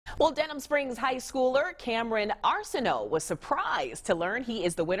Well, Denham Springs High Schooler Cameron Arsenault was surprised to learn he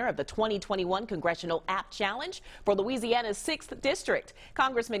is the winner of the 2021 Congressional App Challenge for Louisiana's 6th District.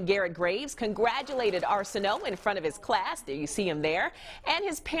 Congressman Garrett Graves congratulated Arsenault in front of his class. There you see him there. And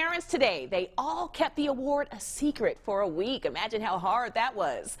his parents today, they all kept the award a secret for a week. Imagine how hard that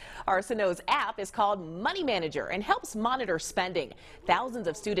was. Arsenault's app is called Money Manager and helps monitor spending. Thousands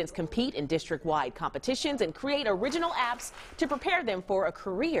of students compete in district-wide competitions and create original apps to prepare them for a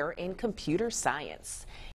career in computer science.